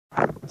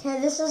Okay,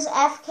 this is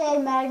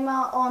FK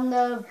Magma on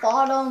the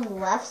bottom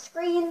left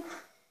screen,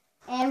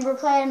 and we're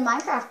playing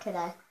Minecraft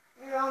today.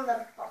 You're on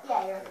the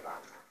bottom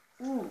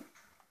now. Ooh.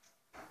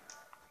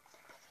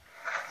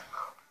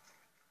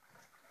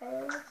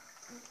 Okay.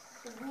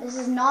 This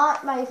is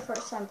not my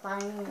first time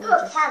playing. Ooh,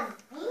 a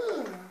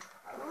carabine.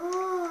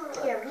 Ooh,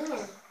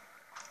 carabine.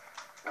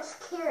 What's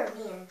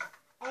carabine?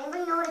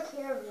 Anybody know what a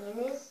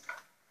carabine is?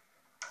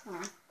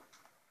 Huh.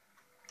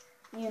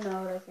 You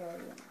know what a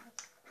carabine is.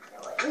 No,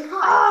 wait.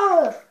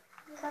 Oh!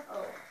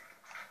 Oh.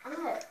 I'm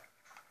gonna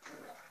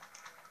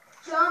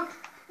jump.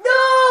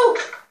 No!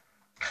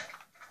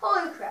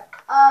 Holy crap.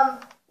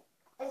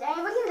 Is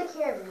anybody in the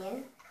Caribbean?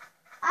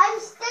 I'm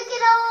stuck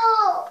in a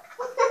hole.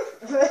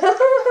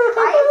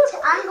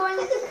 I'm going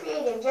into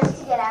creative just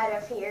to get out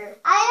of here.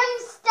 I am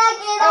stuck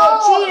in a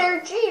hole.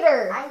 Hey,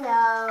 cheater! I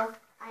know.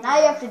 Now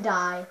you have to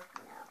die.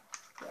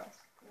 No. Yes.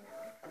 No.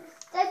 I'm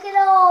stuck in a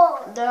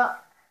hole. No.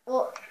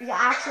 Well, you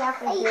actually have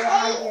to do it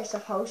how you're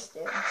supposed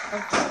to.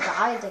 Or just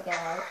die to get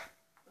out.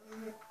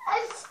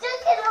 I'm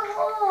stuck in a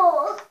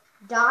hole.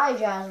 Die,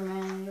 Jasmine,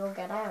 and you'll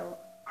get out.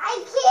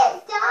 I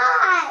can't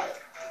die.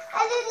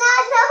 I did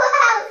not know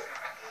how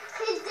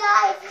to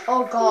die.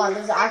 Oh god,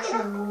 there's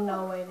actually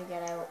no way to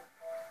get out.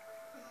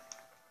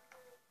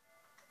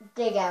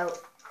 Dig out.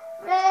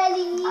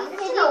 Ready? Can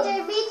you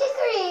turn me to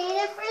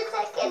creative for a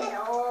second?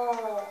 No.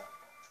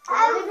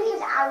 Only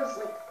because I was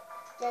like,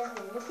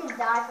 Jasmine, you could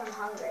die from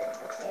hunger,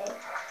 okay?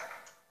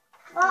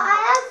 Well, I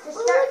have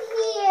food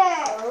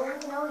here. Oh, we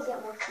can always get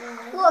more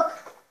food. Look.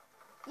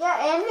 Yeah,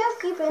 and we have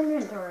to keep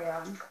inventory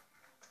on.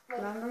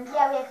 Remember?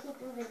 Yeah, we have to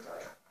keep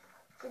inventory.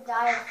 To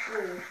die of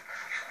food.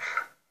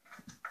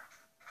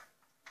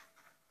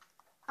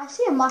 I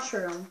see a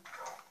mushroom.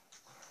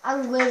 I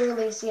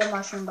literally see a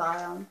mushroom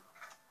biome.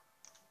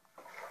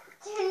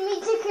 Turn me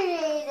to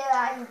creative,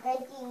 I'm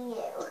begging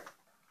you.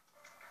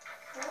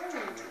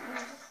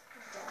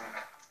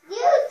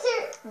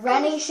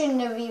 Rennie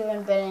shouldn't have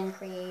even been in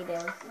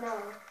creative. No.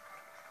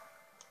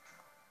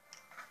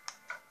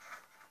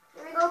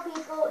 Here we go,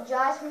 people.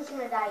 Jasmine's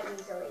gonna die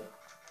easily.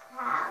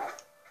 How?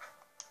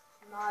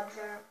 Mobs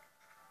are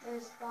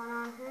gonna spawn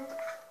on her.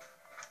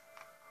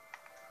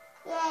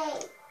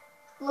 Yay!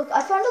 Look,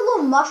 I found a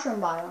little mushroom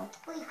biome.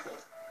 Wait,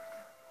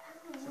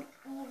 how did you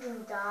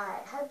even die?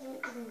 How did you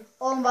even...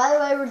 Oh, and by the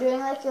way, we're doing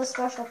like a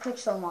special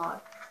pixel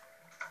mod.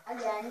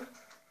 Again?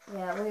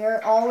 Yeah, we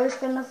are always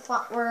gonna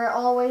we're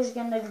always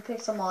gonna do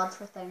pixel mods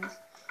for things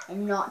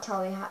and not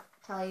tell you how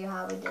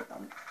we did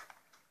them.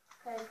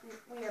 Because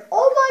we are...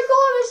 Oh my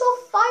god, I saw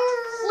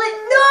fire!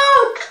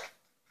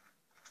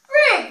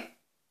 Frig!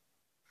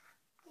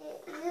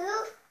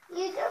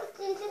 You jumped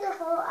into the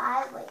hole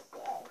I was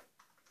in.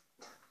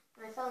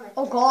 I fell in the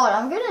Oh god,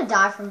 I'm gonna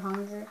die from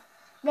hunger.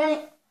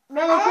 Rennie,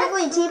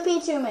 quickly TP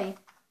to me.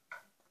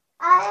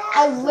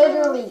 I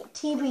literally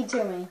TP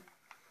to me.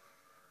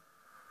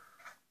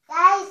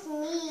 That is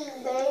me.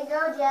 There you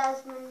go,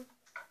 Jasmine.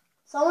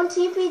 Someone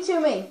TP to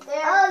me.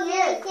 There. Oh,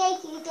 yeah.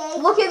 Thank you.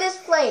 Look at this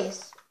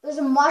place. There's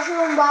a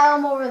mushroom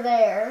biome over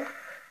there.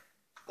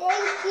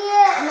 Thank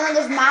you. And then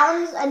there's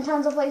mountains and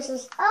tons of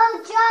places.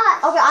 Oh,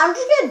 Josh. Okay, I'm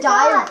just gonna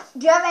die. Josh.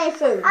 Do you have any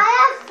food? I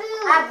have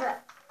food.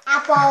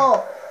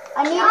 Apple.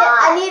 I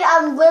need it.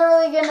 I'm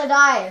literally gonna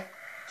die.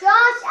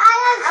 Josh, I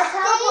have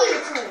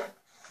steak.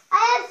 I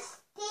have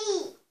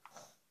steak.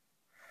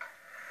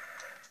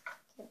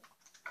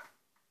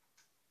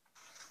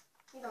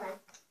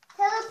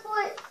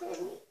 Teleport to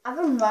me. I've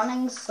been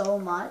running so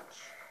much.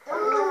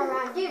 Don't run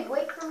around. Dude,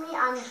 wait for me.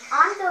 I'm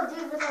the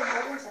dude with our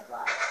building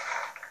supplies.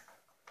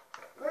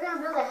 We're gonna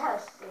build a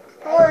house,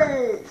 dude,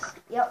 right?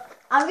 Yep.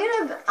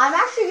 I'm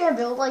actually gonna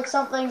build like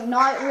something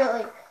not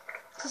really.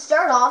 To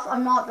start off,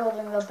 I'm not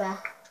building the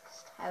best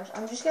house.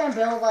 I'm just gonna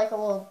build like a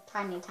little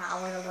tiny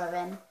tower to live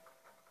in.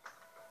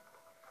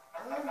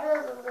 I'm gonna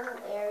build a little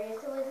area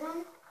to live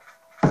in.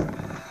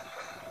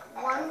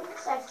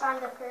 Once I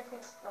find the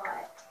perfect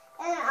spot.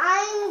 And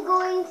I'm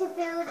going to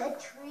build a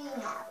tree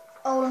house.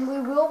 Oh, and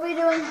we will be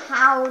doing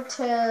how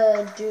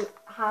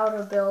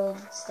to build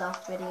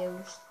stuff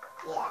videos.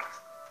 Yeah.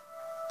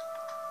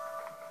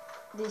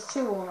 These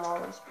two won't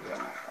always be in it.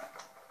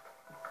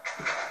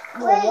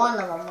 But Wait, one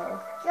of them will.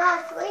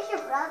 Josh, where's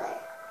your brother?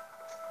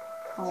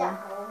 Home. He's at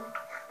home.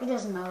 He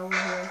doesn't know we're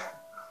here.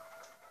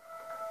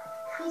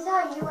 He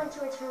thought you went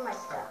to return my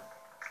stuff.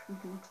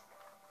 Mm-hmm.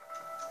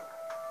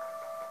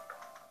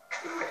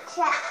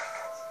 Chest.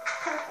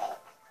 Perfect.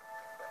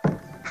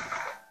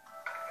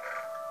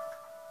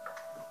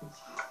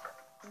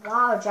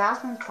 Wow,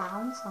 Jasmine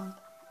found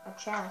a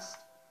chest.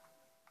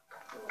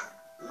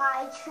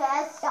 My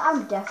chest. Yeah,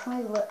 I'm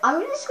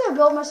just gonna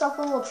build myself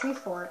a little tree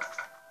fort.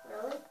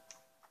 Really?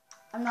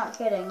 I'm not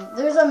kidding.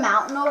 There's a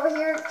mountain over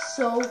here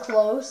so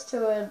close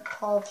to a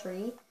tall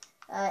tree.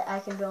 I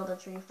can build a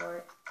tree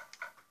fort.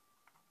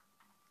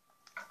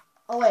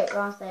 Oh wait,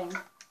 wrong thing.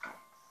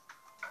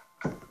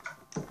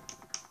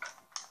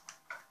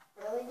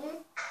 Really,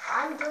 dude?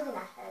 I'm building a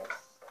house.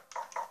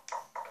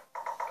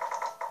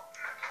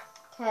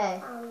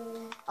 Okay.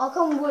 I'll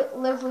come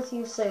live with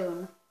you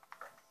soon.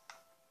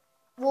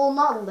 will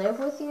not live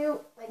with you.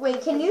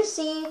 Wait, can you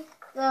see you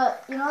know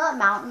that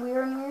mountain we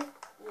were near?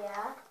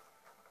 Yeah.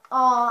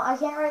 Oh, I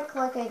can't right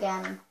click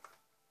again.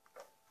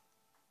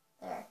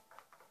 There.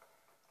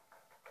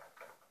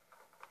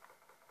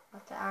 I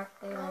have to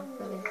activate it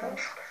really quick.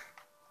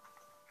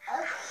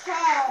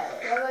 Okay.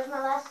 There goes my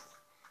last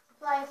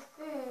supply of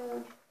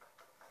food.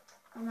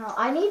 No,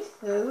 I need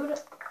food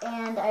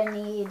and I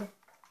need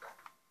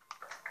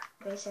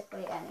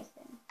basically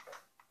anything.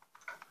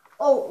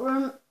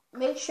 Oh,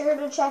 make sure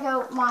to check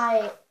out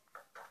my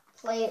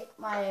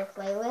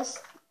playlist.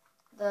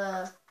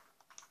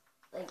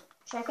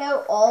 Check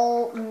out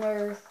all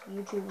Nerf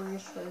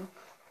YouTubers for.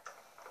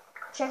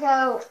 Check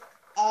out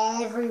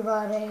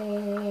everybody.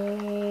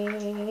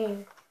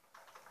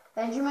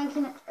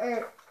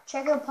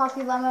 Check out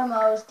Poppy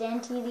MMOs,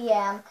 Dan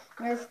TDM,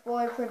 Nerf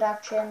Boy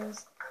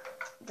Productions,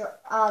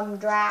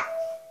 Drac,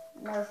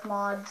 Nerf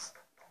Mods.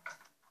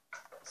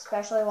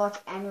 Especially watch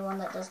anyone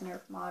that does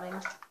Nerf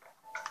modding.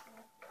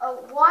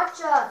 Oh, watch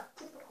a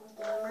typical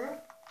gamer.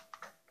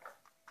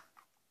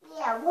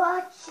 Yeah,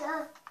 watch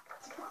a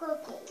typical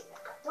gamer.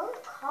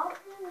 Don't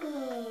copy me.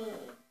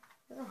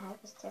 Who the heck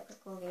is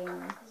typical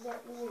gamer? Is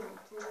that a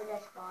YouTuber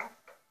that's boss?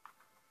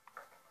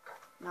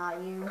 Not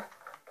you.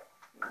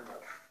 No.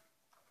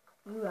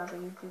 You have a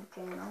YouTube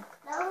channel.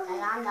 No,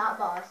 and I'm not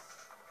boss.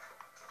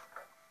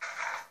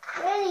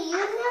 Randy, you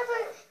never.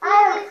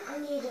 I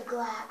need a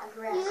glass.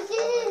 You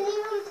didn't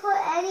even put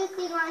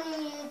anything on your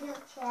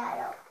YouTube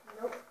channel.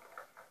 Nope.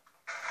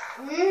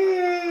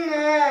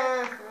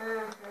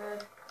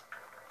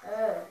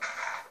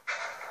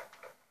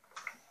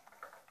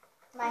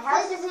 My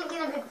house isn't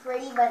gonna be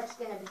pretty, but it's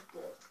gonna be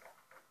good.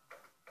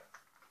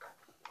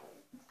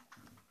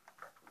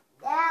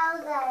 Now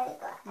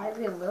that Might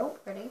be a little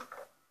pretty.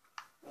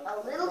 A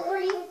little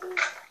pretty.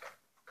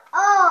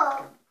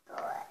 Oh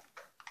boy.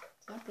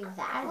 Can't be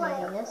that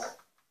hideous.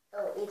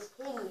 Oh, it's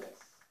hideous.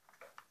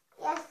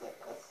 Yes, it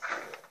is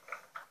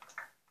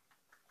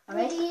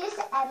hideous. Hideous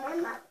and my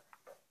mom.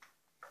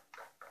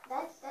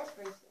 That's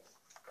racist.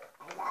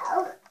 I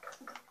know.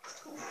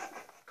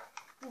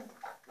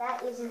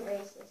 That isn't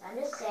racist. I'm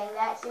just saying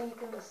that so you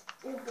can be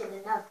stupid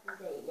enough to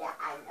say, yeah,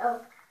 I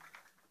know.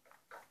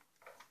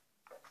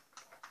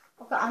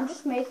 Okay, I'm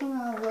just making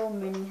a little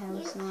mini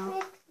house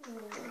now.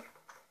 Tricked me.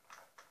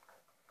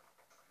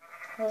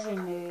 As you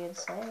knew you'd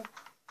say.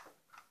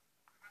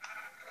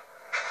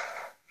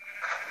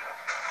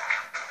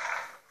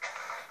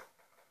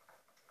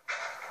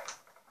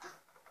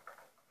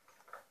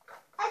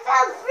 I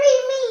found 3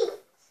 meat.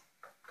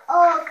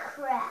 Oh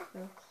crap.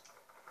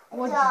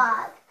 What'd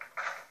Dog.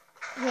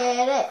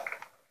 Hit it.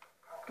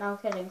 No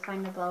kidding,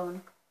 find a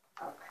bone.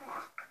 Oh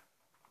crap.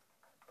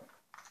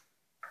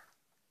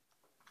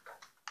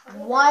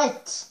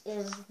 What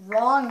is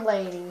wrong,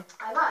 lady?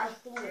 I got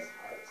a hideous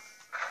house.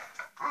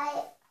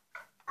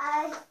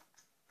 I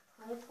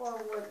 24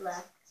 wood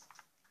left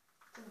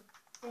to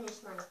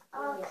finish my.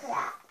 Oh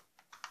crap!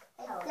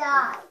 It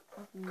died.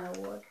 No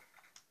wood.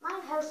 My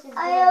house is.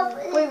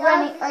 Wait,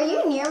 Rennie, are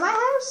you near my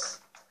house?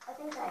 I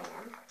think I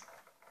am.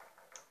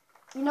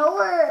 You know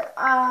where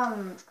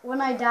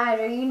when I died,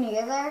 are you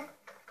near there?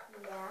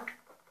 Yeah.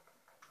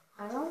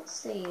 I don't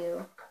see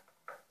you.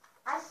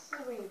 I see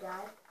where you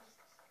died.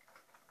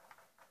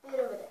 Right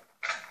over there.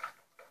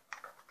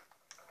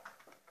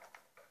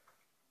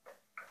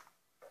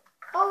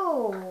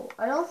 Oh,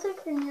 I don't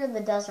think you're near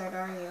the desert,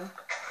 are you?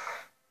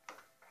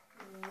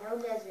 No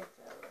desert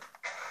road.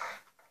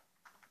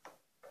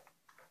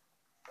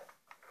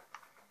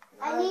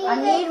 I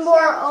need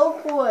more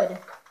oak wood.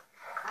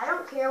 I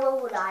don't care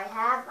what wood I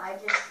have.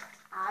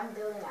 I'm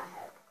building a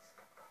house.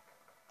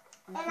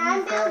 And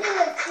I'm building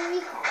a tree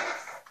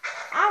house.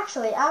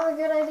 Actually, I have a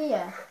good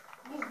idea.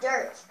 Use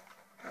dirt.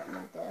 Don't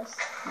need this.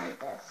 Need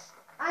this.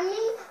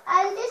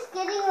 I'm just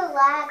getting a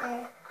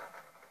ladder.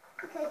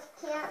 Because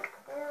you can't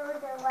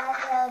build a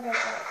ladder out of it.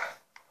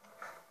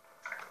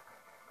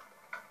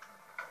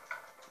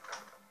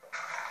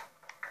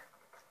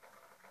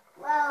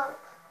 Well.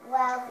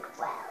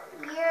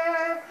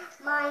 You're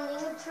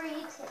mining a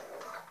tree too.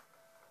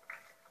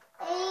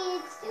 Hey,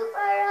 it's too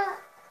far up.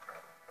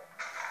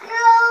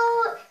 No,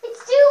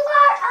 it's too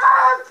far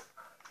up.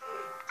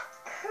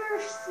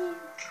 Curse you.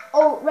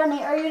 Oh,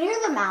 Rennie, are you near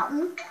the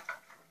mountain?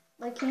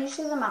 Like, can you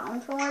see the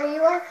mountain from where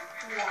you are?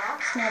 Yeah.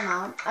 Small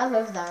mountain. I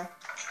live there.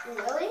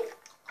 Really?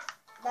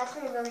 That's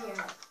where you're building your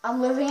house.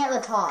 I'm living at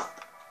the top.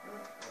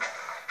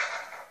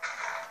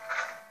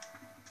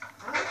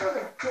 I'm gonna build a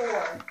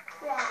door.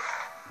 Yeah.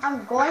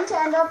 I'm going to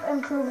end up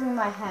improving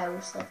my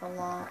house, like, a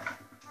lot.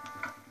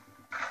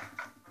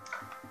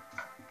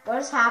 What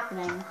is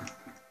happening?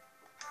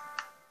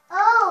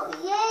 Oh,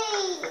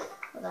 yay!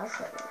 Well, that's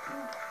it.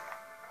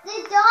 The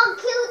dog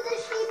killed the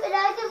sheep and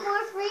I get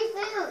more free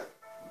food.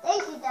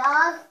 Thank you,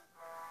 dog.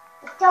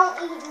 But don't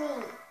eat me.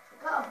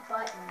 I got a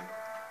button.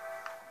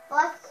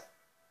 What?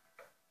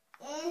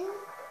 In?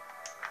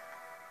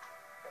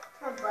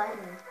 A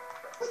button.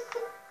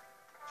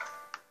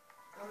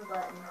 I'm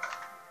button.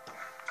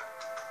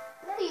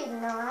 No,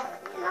 you're not.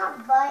 You're not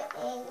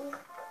butting.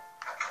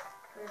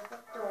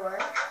 Perfect door.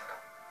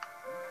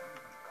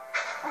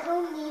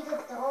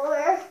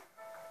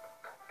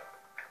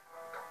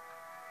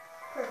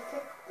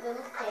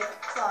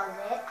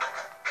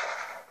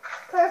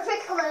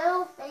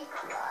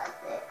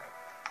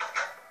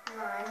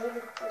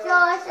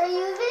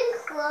 you even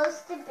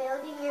close to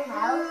building your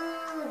house?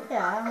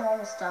 Yeah, I'm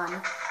almost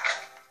done.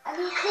 I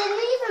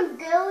didn't even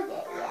build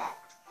it yet.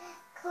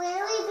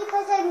 Clearly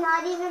because I'm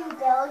not even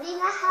building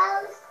a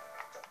house.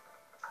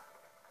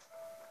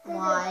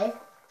 Why?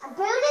 I'm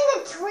building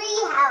a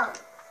tree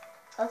house.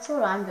 That's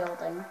what I'm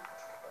building.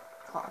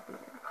 Coffee.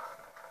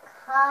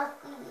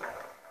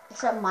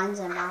 Except mine's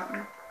a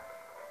mountain.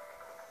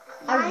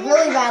 I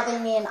really badly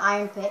need an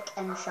iron pick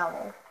and a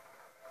shovel.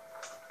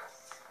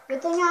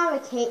 Good thing I have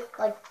a cave,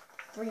 like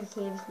 3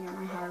 caves near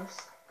my house.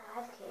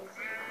 I have caves.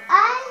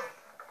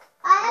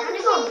 I'm gonna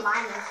go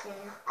mine soon.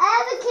 I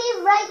have a cave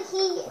right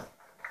here.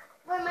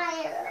 Where my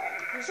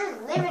you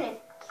should live in a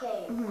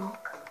cave.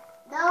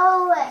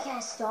 No way. Okay,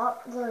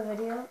 stop the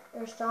video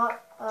or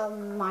stop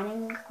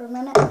mining for a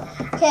minute.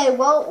 Okay,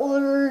 well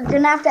we're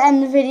gonna have to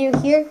end the video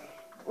here.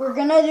 We're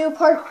gonna do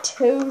part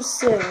 2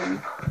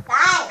 soon.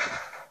 Bye.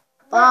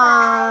 Bye.